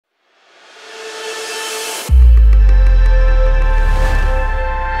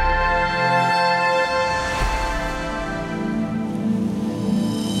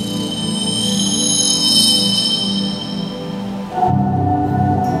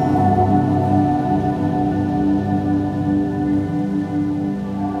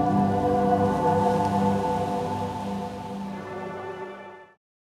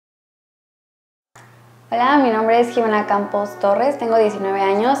nombre es Ximena Campos Torres, tengo 19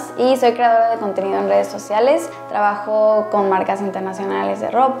 años y soy creadora de contenido en redes sociales. Trabajo con marcas internacionales de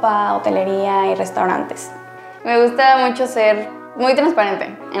ropa, hotelería y restaurantes. Me gusta mucho ser muy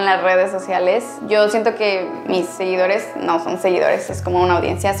transparente en las redes sociales. Yo siento que mis seguidores no son seguidores, es como una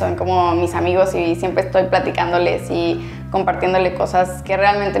audiencia, son como mis amigos y siempre estoy platicándoles y compartiéndole cosas que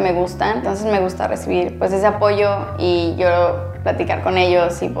realmente me gustan. Entonces me gusta recibir pues ese apoyo y yo platicar con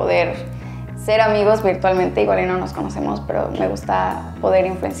ellos y poder ser amigos virtualmente. Igual y no nos conocemos, pero me gusta poder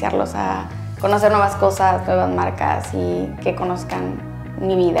influenciarlos a conocer nuevas cosas, nuevas marcas y que conozcan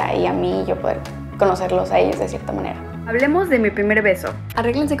mi vida y a mí yo poder conocerlos a ellos de cierta manera. Hablemos de mi primer beso.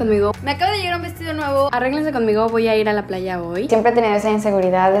 Arréglense conmigo. Me acaba de llegar un vestido nuevo. Arréglense conmigo, voy a ir a la playa hoy. Siempre he tenido esa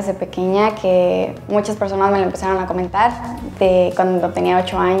inseguridad desde pequeña que muchas personas me lo empezaron a comentar. De cuando tenía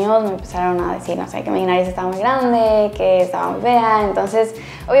 8 años me empezaron a decir, no sé, que mi nariz estaba muy grande, que estaba muy fea. Entonces,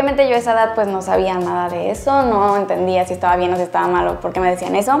 obviamente yo a esa edad pues no sabía nada de eso, no entendía si estaba bien o si estaba mal o por qué me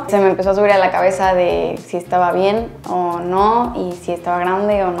decían eso. Se me empezó a subir a la cabeza de si estaba bien o no y si estaba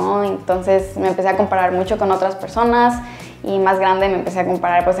grande o no. Entonces me empecé a comparar mucho con otras personas. Y más grande me empecé a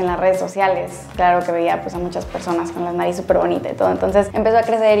comparar pues en las redes sociales. Claro que veía pues a muchas personas con la nariz súper bonita y todo. Entonces empezó a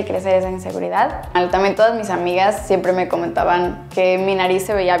crecer y crecer esa inseguridad. También todas mis amigas siempre me comentaban que mi nariz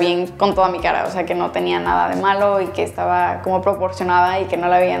se veía bien con toda mi cara. O sea, que no tenía nada de malo y que estaba como proporcionada y que no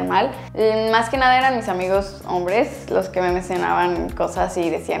la veían mal. Más que nada eran mis amigos hombres los que me mencionaban cosas y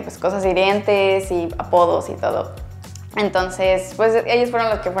decían pues cosas hirientes y apodos y todo. Entonces pues ellos fueron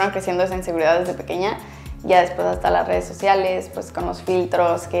los que fueron creciendo esa inseguridad desde pequeña. Ya después hasta las redes sociales, pues con los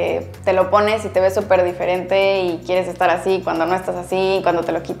filtros que te lo pones y te ves súper diferente y quieres estar así cuando no estás así, cuando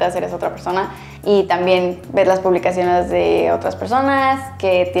te lo quitas eres otra persona. Y también ves las publicaciones de otras personas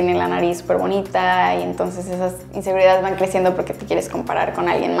que tienen la nariz súper bonita y entonces esas inseguridades van creciendo porque te quieres comparar con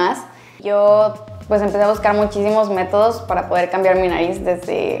alguien más. Yo pues empecé a buscar muchísimos métodos para poder cambiar mi nariz,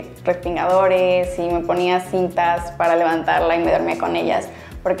 desde respingadores y me ponía cintas para levantarla y me dormía con ellas.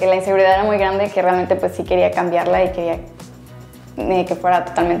 Porque la inseguridad era muy grande que realmente pues sí quería cambiarla y quería que fuera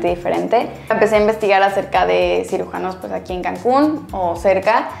totalmente diferente. Empecé a investigar acerca de cirujanos pues aquí en Cancún o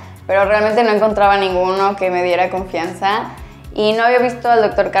cerca, pero realmente no encontraba ninguno que me diera confianza y no había visto al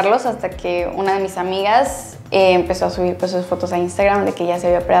doctor Carlos hasta que una de mis amigas empezó a subir pues sus fotos a Instagram de que ya se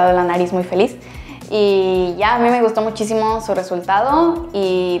había operado la nariz muy feliz. Y ya a mí me gustó muchísimo su resultado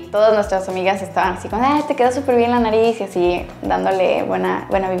y todas nuestras amigas estaban así como, te quedó súper bien la nariz y así dándole buena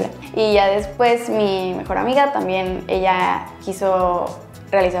vibra. Y ya después mi mejor amiga también, ella quiso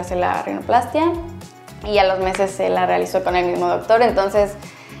realizarse la rinoplastia y a los meses se la realizó con el mismo doctor. Entonces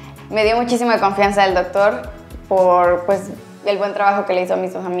me dio muchísima confianza el doctor por pues el buen trabajo que le hizo a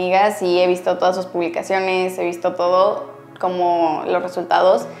mis dos amigas y he visto todas sus publicaciones, he visto todo como los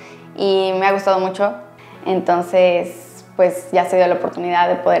resultados. Y me ha gustado mucho, entonces pues ya se dio la oportunidad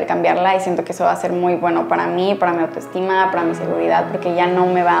de poder cambiarla y siento que eso va a ser muy bueno para mí, para mi autoestima, para mi seguridad, porque ya no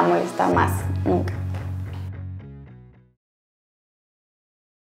me va a molestar más, nunca.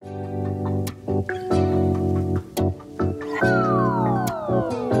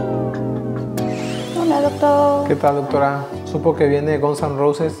 Hola, doctor. ¿Qué tal, doctora? ¿Supo que viene Guns N'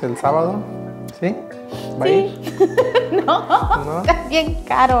 Roses el sábado? ¿Sí? ¿Va a ir? No, están bien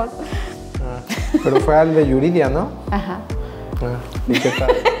caros. Pero fue al de Yuridia, ¿no? Ajá. ¿Y qué tal?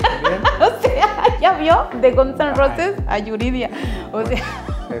 ¿Bien? O sea, ya vio de Guns N' Roses a Yuridia. O sea,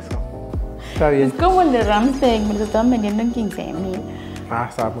 eso. Está bien. es como el de Ramstein, me lo estaban vendiendo en 15,000.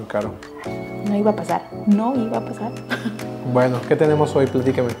 Estaba muy caro. No iba a pasar, no iba a pasar. Bueno, ¿qué tenemos hoy?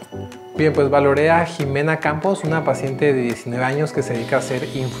 Platícame. Bien, pues valoré a Ximena Campos, una paciente de 19 años que se dedica a ser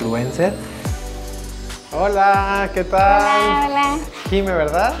influencer. Hola, ¿qué tal? Hola, hola. Jime,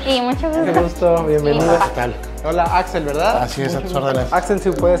 ¿verdad? Sí, mucho gusto. Qué gusto, bienvenida. Sí, ¿Qué tal? Hola, Axel, ¿verdad? Así es, a tus órdenes. Axel,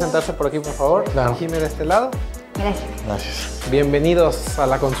 si puede sentarse por aquí, por favor. Claro. Jime de este lado. Gracias. Gracias. Bienvenidos a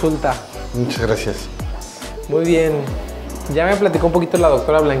la consulta. Muchas gracias. Muy bien. Ya me platicó un poquito la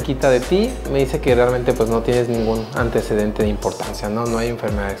doctora Blanquita de ti. Me dice que realmente pues no tienes ningún antecedente de importancia, ¿no? No hay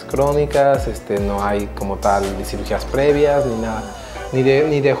enfermedades crónicas, no hay como tal cirugías previas, ni nada. Ni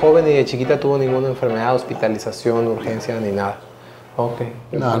de joven ni de chiquita tuvo ninguna enfermedad, hospitalización, urgencia, ni nada. Ok.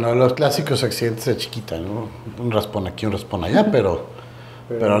 No, los clásicos accidentes de chiquita, ¿no? Un raspón aquí, un raspón allá, pero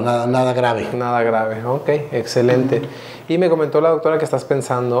nada grave. Nada grave, ok, excelente. Y me comentó la doctora que estás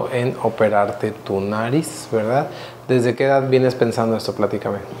pensando en operarte tu nariz, ¿verdad? ¿Desde qué edad vienes pensando esto?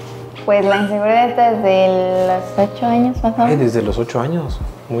 Platícame. Pues la inseguridad está desde los 8 años más o menos. Desde los 8 años,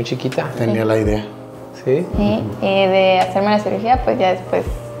 muy chiquita. Tenía la idea. ¿Sí? Sí, de hacerme la cirugía, pues ya después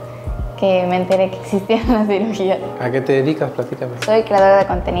que me enteré que existía la cirugía. ¿A qué te dedicas? Platícame. Soy creadora de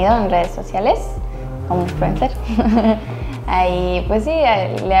contenido en redes sociales. como influencer. Ahí pues sí,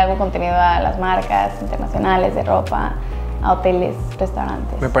 le hago contenido a las marcas internacionales de ropa, a hoteles,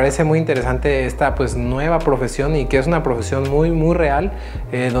 restaurantes. Me parece muy interesante esta pues nueva profesión y que es una profesión muy real,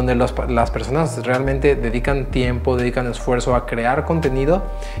 donde las personas realmente dedican tiempo, dedican esfuerzo a crear contenido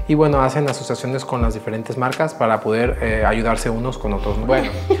y bueno, hacen asociaciones con las diferentes marcas para poder ayudarse unos con otros, ¿no? Bueno,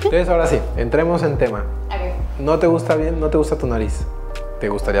 entonces ahora sí, entremos en tema. Okay. ¿No te gusta bien? ¿No te gusta tu nariz? ¿Te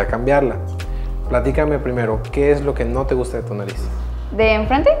gustaría cambiarla? Platícame primero, ¿qué es lo que no te gusta de tu nariz? De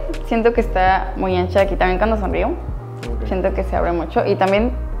enfrente siento que está muy ancha aquí también cuando sonrío. Okay. Siento que se abre mucho y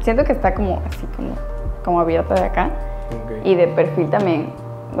también siento que está como así, como abierta de acá. Okay. Y de perfil también,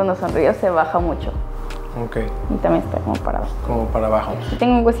 cuando sonrío se baja mucho. Okay. Y también está como para abajo. Como para abajo.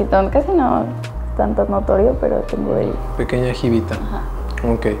 Tengo un huesito, casi no tanto notorio, pero tengo ahí. Pequeña jibita. Ajá.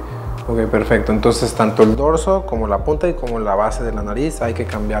 Ok, perfecto. Entonces, tanto el dorso como la punta y como la base de la nariz hay que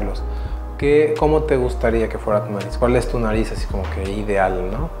cambiarlos. ¿Cómo te gustaría que fuera tu nariz? ¿Cuál es tu nariz así como que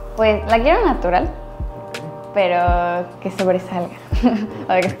ideal, no? Pues la quiero natural, pero que sobresalga. O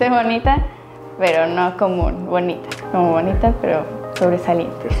sea, que esté bonita, pero no común, bonita. Como bonita, pero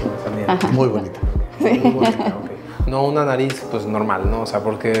sobresaliente. Que sobresaliente. Ajá. Muy bonita. Muy bonita, ok. No una nariz pues normal, ¿no? O sea,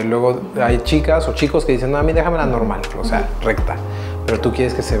 porque luego hay chicas o chicos que dicen, no, a mí déjame la normal, o sea, recta. Pero tú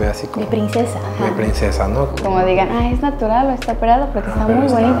quieres que se vea así como... Mi princesa. Mi Ajá. princesa, ¿no? Como digan, es natural o está operado porque está Pero muy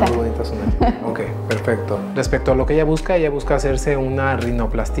bonita. Muy bonita su nariz. Ok, perfecto. Respecto a lo que ella busca hacerse una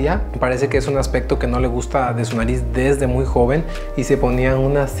rinoplastía. Parece que es un aspecto que no le gusta de su nariz desde muy joven y se ponía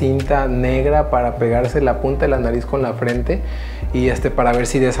una cinta negra para pegarse la punta de la nariz con la frente y para ver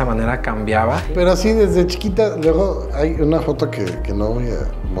si de esa manera cambiaba. Pero sí, desde chiquita, luego hay una foto que no voy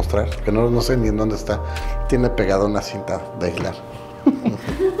a mostrar, que no sé ni en dónde está. Tiene pegada una cinta de aislar.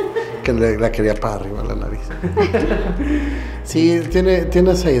 Que la quería para arriba la nariz. Sí,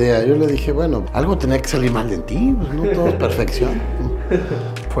 tiene esa idea. Yo le dije, bueno, algo tenía que salir mal de ti, pues no todo es perfección.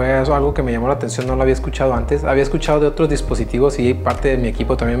 Fue eso algo que me llamó la atención, no lo había escuchado antes. Había escuchado de otros dispositivos y parte de mi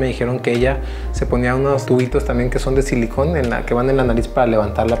equipo también me dijeron que ella se ponía unos tubitos también que son de silicón que van en la nariz para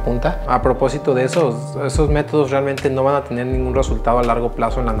levantar la punta. A propósito de esos métodos realmente no van a tener ningún resultado a largo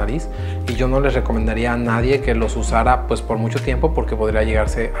plazo en la nariz y yo no les recomendaría a nadie que los usara pues por mucho tiempo porque podría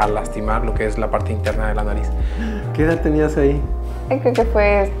llegarse a lastimar lo que es la parte interna de la nariz. ¿Qué edad tenías ahí? Creo que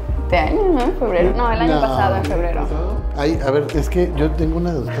fue este año, ¿no? En febrero. No, el año pasado, en febrero. Ay, a ver, es que yo tengo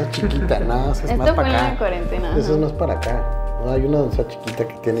una donde está chiquita, no, esa es más para acá. Esto fue en la cuarentena. Esa es más para acá. No, hay una donde está chiquita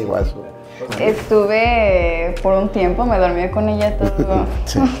que tiene igual su... Estuve por un tiempo, me dormía con ella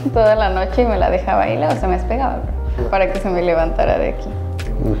Sí. toda la noche y me la dejaba ahí, luego se me despegaba para que se me levantara de aquí.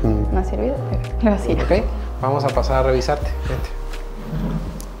 No ha servido, pero lo hacía. Ok, vamos a pasar a revisarte. Vente.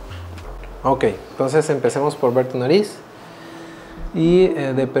 Ok, entonces empecemos por ver tu nariz. Y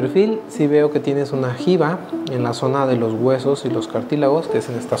de perfil sí veo que tienes una jiba en la zona de los huesos y los cartílagos, que es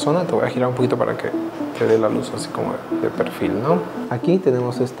en esta zona. Te voy a girar un poquito para que te dé la luz así como de perfil, ¿no? Aquí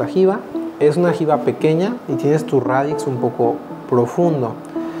tenemos esta jiba. Es una jiba pequeña y tienes tu radix un poco profundo.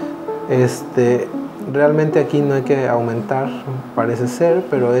 Realmente aquí no hay que aumentar, parece ser,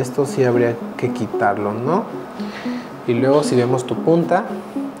 pero esto sí habría que quitarlo, ¿no? Y luego si vemos tu punta,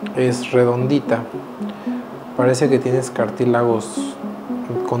 es redondita. Parece que tienes cartílagos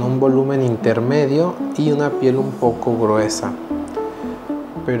con un volumen intermedio y una piel un poco gruesa.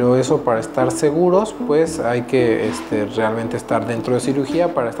 Pero eso, para estar seguros, pues hay que realmente estar dentro de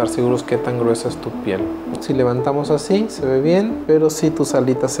cirugía para estar seguros qué tan gruesa es tu piel. Si levantamos así, se ve bien, pero sí tus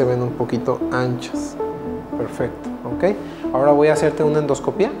alitas se ven un poquito anchas. Perfecto, ¿ok? Ahora voy a hacerte una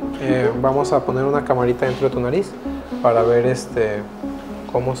endoscopia. Vamos a poner una camarita dentro de tu nariz para ver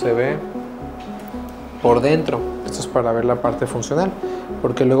cómo se ve por dentro. Esto es para ver la parte funcional,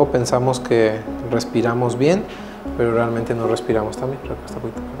 porque luego pensamos que respiramos bien, pero realmente no respiramos también. Recuesta un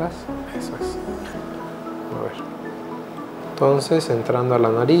poquito para atrás. Eso es. A ver. Entonces, entrando a la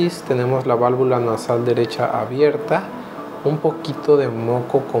nariz, tenemos la válvula nasal derecha abierta, un poquito de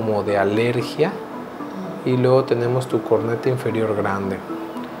moco como de alergia, y luego tenemos tu corneta inferior grande.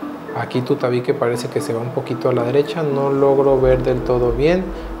 Aquí tu tabique parece que se va un poquito a la derecha, no logro ver del todo bien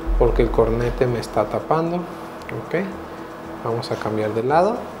porque el cornete me está tapando. Ok, vamos a cambiar de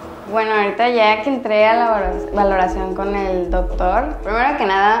lado. Bueno, ahorita ya que entré a la valoración con el doctor, primero que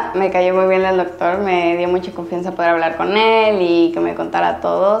nada me cayó muy bien el doctor, me dio mucha confianza poder hablar con él y que me contara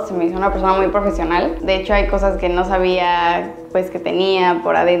todo. Se me hizo una persona muy profesional. De hecho, hay cosas que no sabía pues que tenía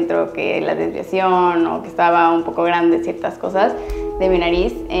por adentro, que la desviación o que estaba un poco grande ciertas cosas de mi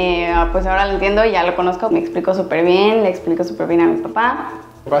nariz. Pues ahora lo entiendo, ya lo conozco, me explico súper bien, le explico súper bien a mi papá.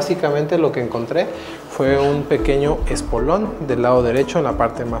 Básicamente lo que encontré fue un pequeño espolón del lado derecho en la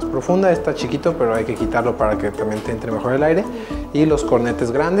parte más profunda. Está chiquito, pero hay que quitarlo para que también te entre mejor el aire. Y los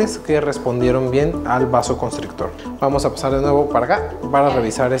cornetes grandes que respondieron bien al vasoconstrictor. Vamos a pasar de nuevo para acá para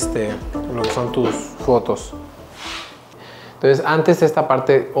revisar lo que son tus fotos. Entonces, antes esta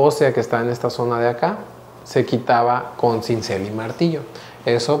parte ósea que está en esta zona de acá se quitaba con cincel y martillo.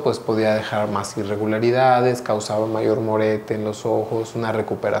 Eso pues podía dejar más irregularidades, causaba mayor morete en los ojos, una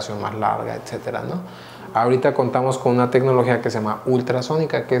recuperación más larga, etcétera, ¿no? Ahorita contamos con una tecnología que se llama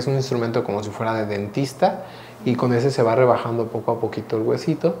ultrasónica, que es un instrumento como si fuera de dentista, y con ese se va rebajando poco a poquito el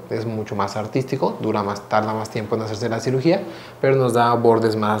huesito. Es mucho más artístico, tarda más tiempo en hacerse la cirugía, pero nos da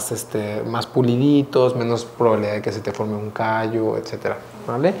bordes más puliditos, menos probabilidad de que se te forme un callo, etcétera,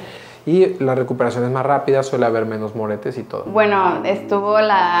 ¿vale? Y la recuperación es más rápida, suele haber menos moretes y todo. Bueno, estuvo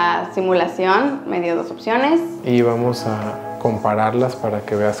la simulación, me dio 2 opciones. Y vamos a compararlas para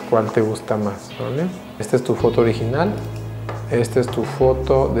que veas cuál te gusta más, ¿vale? Esta es tu foto original, esta es tu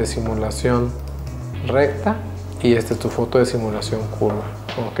foto de simulación recta y esta es tu foto de simulación curva,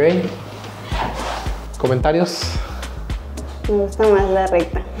 ¿ok? ¿Comentarios? Me gusta más la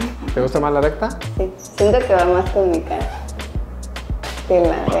recta. ¿Te gusta más la recta? Sí, siento que va más con mi cara que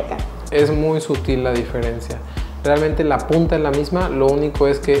la de acá. Es muy sutil la diferencia. Realmente la punta es la misma, lo único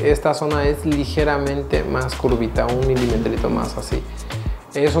es que esta zona es ligeramente más curvita, 1 milímetro más así.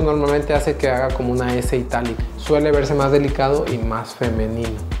 Eso normalmente hace que haga como una S itálica. Suele verse más delicado y más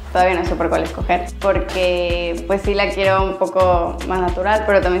femenino. Todavía no sé por cuál escoger, porque pues sí la quiero un poco más natural,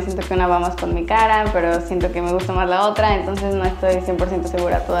 pero también siento que una va más con mi cara, pero siento que me gusta más la otra, entonces no estoy 100%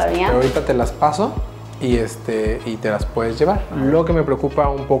 segura todavía. Pero ahorita te las paso y te las puedes llevar. Lo que me preocupa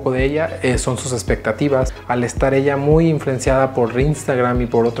un poco de ella son sus expectativas. Al estar ella muy influenciada por Instagram y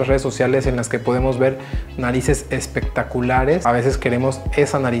por otras redes sociales en las que podemos ver narices espectaculares, a veces queremos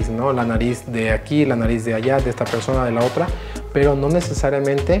esa nariz, ¿no? La nariz de aquí, la nariz de allá, de esta persona, de la otra, pero no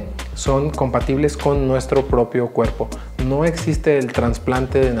necesariamente son compatibles con nuestro propio cuerpo. No existe el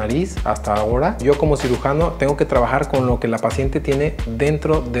trasplante de nariz hasta ahora. Yo como cirujano tengo que trabajar con lo que la paciente tiene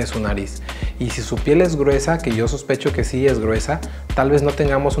dentro de su nariz. Y si su piel es gruesa, que yo sospecho que sí es gruesa, tal vez no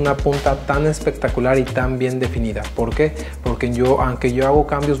tengamos una punta tan espectacular y tan bien definida. ¿Por qué? Porque aunque yo hago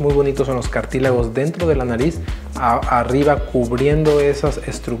cambios muy bonitos en los cartílagos dentro de la nariz, arriba cubriendo esas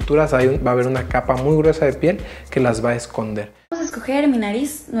estructuras va a haber una capa muy gruesa de piel que las va a esconder. Vamos a escoger mi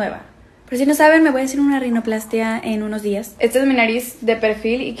nariz nueva. Por si no saben, me voy a hacer una rinoplastia en unos días. Esta es mi nariz de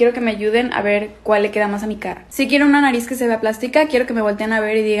perfil y quiero que me ayuden a ver cuál le queda más a mi cara. Si quiero una nariz que se vea plástica, quiero que me volteen a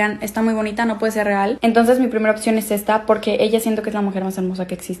ver y digan, está muy bonita, no puede ser real. Entonces mi primera opción es esta, porque ella siento que es la mujer más hermosa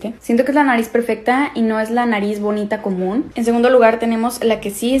que existe. Siento que es la nariz perfecta y no es la nariz bonita común. En segundo lugar tenemos la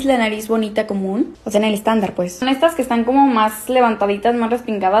que sí es la nariz bonita común, o sea, en el estándar pues. Son estas que están como más levantaditas, más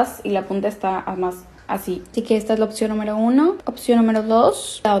respingadas y la punta está más así. Así que esta es la opción número 1. Opción número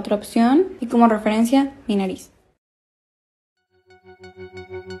 2, la otra opción. Y como referencia, mi nariz.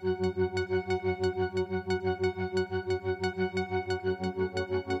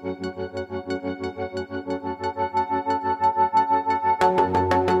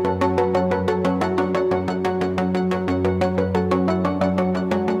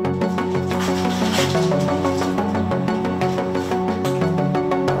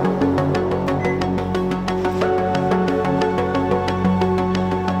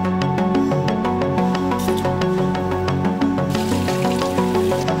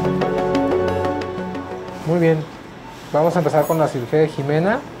 Muy bien, vamos a empezar con la cirugía de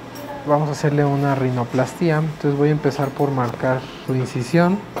Ximena. Vamos a hacerle una rinoplastia. Entonces voy a empezar por marcar su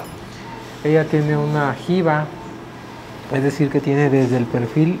incisión. Ella tiene una jiba, es decir que tiene desde el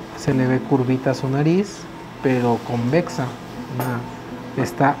perfil, se le ve curvita su nariz, pero convexa,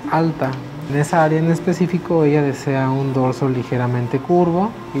 está alta. En esa área en específico ella desea un dorso ligeramente curvo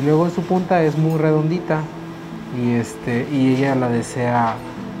y luego en su punta es muy redondita y ella la desea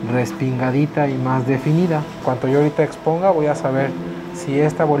respingadita y más definida. Cuando yo ahorita exponga voy a saber si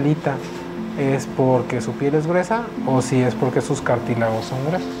esta bolita es porque su piel es gruesa o si es porque sus cartílagos son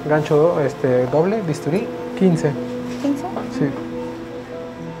gruesos. Gancho doble, bisturí, 15. ¿15? Sí.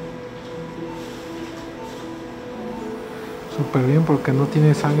 Súper bien porque no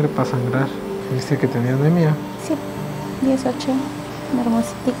tiene sangre para sangrar. ¿Viste que tenía anemia? Sí, 18,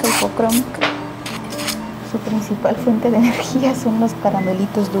 hermosítica hipocrómica. Su principal fuente de energía son los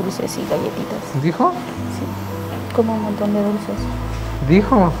caramelitos dulces y galletitas. ¿Dijo? Sí, como un montón de dulces.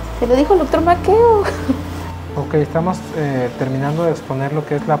 ¿Dijo? Se lo dijo el doctor Maqueo. Ok, estamos terminando de exponer lo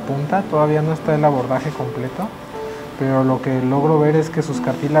que es la punta. Todavía no está el abordaje completo, pero lo que logro ver es que sus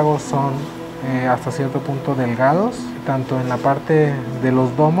cartílagos son hasta cierto punto delgados, tanto en la parte de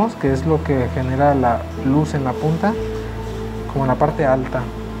los domos, que es lo que genera la luz en la punta, como en la parte alta.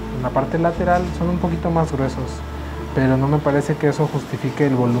 En la parte lateral son un poquito más gruesos, pero no me parece que eso justifique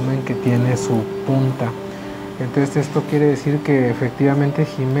el volumen que tiene su punta. Entonces esto quiere decir que efectivamente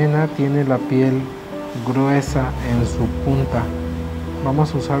Ximena tiene la piel gruesa en su punta.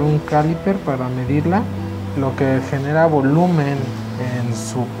 Vamos a usar un caliper para medirla. Lo que genera volumen en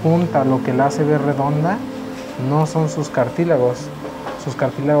su punta, lo que la hace ver redonda, no son sus cartílagos. Sus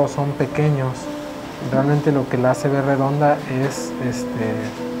cartílagos son pequeños. Realmente lo que la hace ver redonda es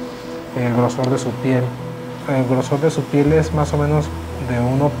el grosor de su piel. El grosor de su piel es más o menos de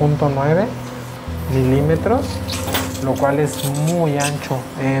 1.9 milímetros, lo cual es muy ancho.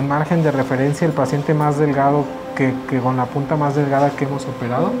 En margen de referencia, el paciente más delgado que con la punta más delgada que hemos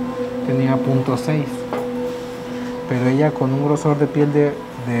operado tenía 0.6, pero ella con un grosor de piel de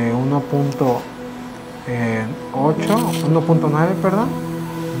 1.9, perdón,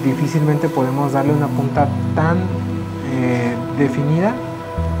 difícilmente podemos darle una punta tan definida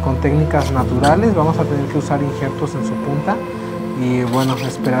con técnicas naturales. Vamos a tener que usar injertos en su punta y bueno,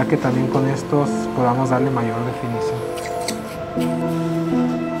 esperar que también con estos podamos darle mayor definición.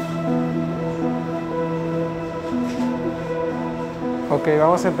 Ok,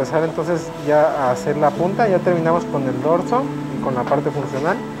 vamos a empezar entonces ya a hacer la punta. Ya terminamos con el dorso y con la parte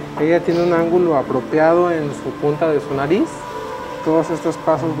funcional. Ella tiene un ángulo apropiado en su punta de su nariz. Todos estos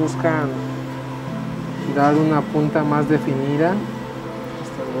pasos buscan dar una punta más definida.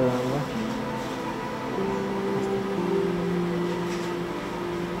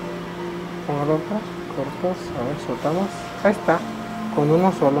 Cortos, a ver, soltamos. Ahí está, con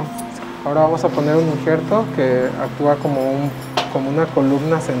uno solo. Ahora vamos a poner un injerto que actúa como una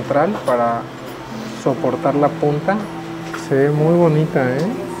columna central para soportar la punta. Se ve muy bonita, ¿eh?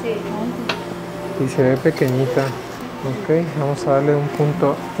 Sí. Y se ve pequeñita. Ok, vamos a darle un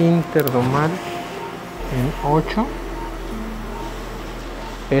punto interdomal en 8.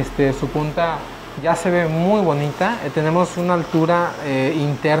 Su punta ya se ve muy bonita. Tenemos una altura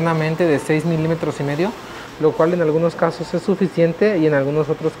internamente de 6 milímetros y medio, lo cual en algunos casos es suficiente y en algunos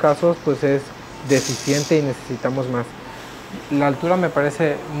otros casos pues es deficiente y necesitamos más. La altura me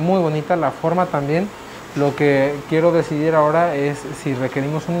parece muy bonita, la forma también. Lo que quiero decidir ahora es si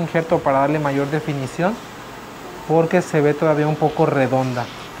requerimos un injerto para darle mayor definición, porque se ve todavía un poco redonda.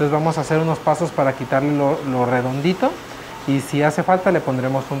 Entonces vamos a hacer unos pasos para quitarle lo redondito y si hace falta le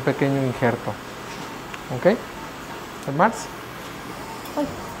pondremos un pequeño injerto. ¿Ok? ¿Mars?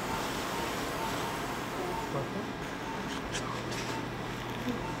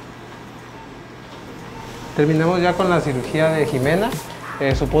 Terminamos ya con la cirugía de Ximena.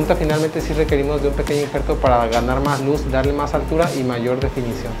 Su punta finalmente sí requerimos de un pequeño injerto para ganar más luz, darle más altura y mayor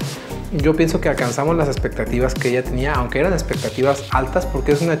definición. Yo pienso que alcanzamos las expectativas que ella tenía, aunque eran expectativas altas,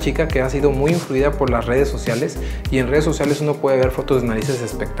 porque es una chica que ha sido muy influida por las redes sociales y en redes sociales uno puede ver fotos de narices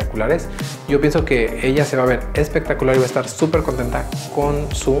espectaculares. Yo pienso que ella se va a ver espectacular y va a estar súper contenta con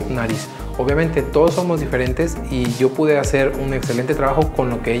su nariz. Obviamente todos somos diferentes y yo pude hacer un excelente trabajo con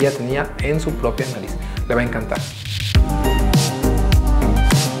lo que ella tenía en su propia nariz. Le va a encantar.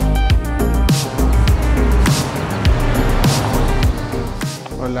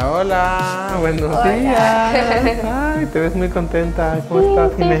 Hola, hola, buenos días. Ay, te ves muy contenta. ¿Cómo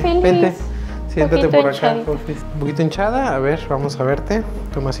estás, Ximena? Vente, siéntate por acá. Un poquito hinchada. A ver, vamos a verte.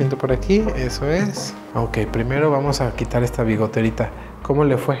 Toma asiento por aquí, eso es. Ok, primero vamos a quitar esta bigoterita. ¿Cómo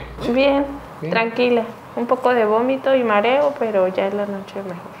le fue? Bien, tranquila. Un poco de vómito y mareo, pero ya en la noche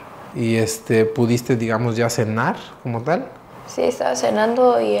mejor. ¿Y pudiste, digamos, ya cenar como tal? Sí, estaba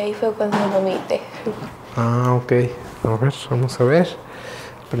cenando y ahí fue cuando vomité. Ah, ok. A ver, vamos a ver.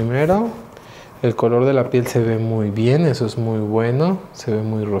 Primero, el color de la piel se ve muy bien, eso es muy bueno. Se ve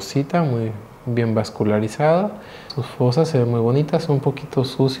muy rosita, muy bien vascularizado. Sus fosas se ven muy bonitas, un poquito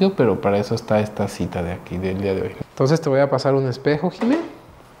sucio, pero para eso está esta cita de aquí, del día de hoy. Entonces te voy a pasar un espejo, Ximena,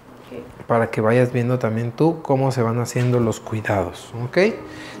 para que vayas viendo también tú cómo se van haciendo los cuidados, ¿ok?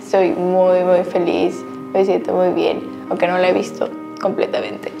 Estoy muy, muy feliz, me siento muy bien, aunque no la he visto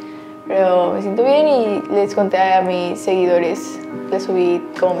completamente. Pero me siento bien y les conté a mis seguidores, les subí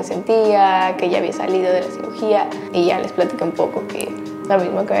cómo me sentía, que ya había salido de la cirugía y ya les platiqué un poco que lo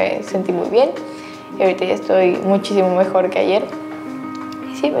mismo, que me sentí muy bien. Y ahorita ya estoy muchísimo mejor que ayer.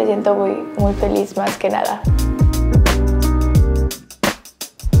 Y sí, me siento muy, muy feliz más que nada.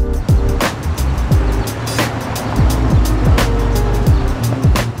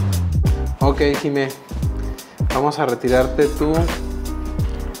 Ok, Ximena, vamos a retirarte tu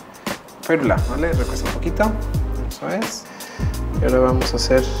férula, ¿vale? Recuesta un poquito, eso es. Y ahora vamos a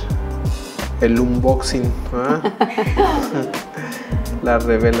hacer el unboxing, ¿ah? La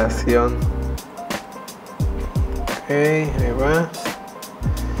revelación. Ok, ahí va.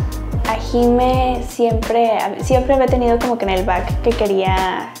 A Jime siempre había tenido como que en el back que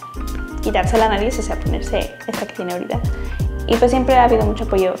quería quitarse la nariz, o sea, ponerse esta que tiene ahorita. Y pues siempre ha habido mucho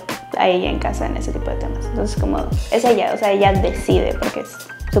apoyo a ella en casa en ese tipo de temas. Entonces como es ella, o sea, ella decide porque es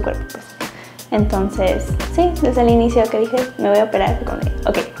su cuerpo, pues. Entonces, sí, desde el inicio que dije, me voy a operar, fue como de,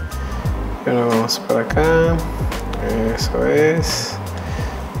 ok. Bueno, vamos para acá. Eso es.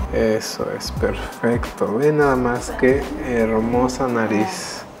 Eso es perfecto. Ve nada más qué hermosa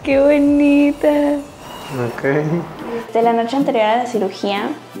nariz. ¡Qué bonita! Ok. De la noche anterior a la cirugía,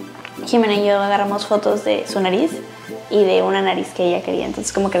 Ximena y yo agarramos fotos de su nariz y de una nariz que ella quería.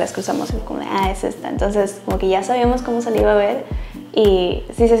 Entonces como que las cruzamos y como de, es esta. Entonces como que ya sabíamos cómo se le iba a ver y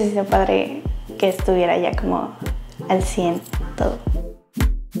sí se hizo padre que estuviera ya como al 100 todo.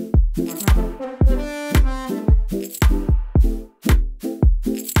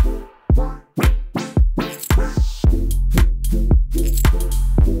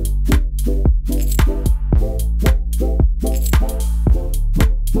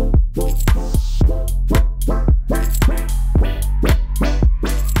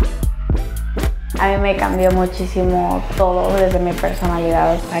 A mí me cambió muchísimo todo, desde mi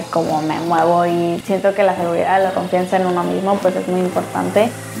personalidad hasta cómo me muevo, y siento que la seguridad, la confianza en uno mismo pues es muy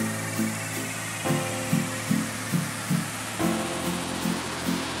importante.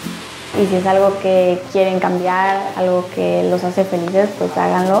 Y si es algo que quieren cambiar, algo que los hace felices, pues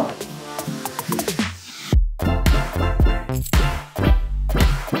háganlo.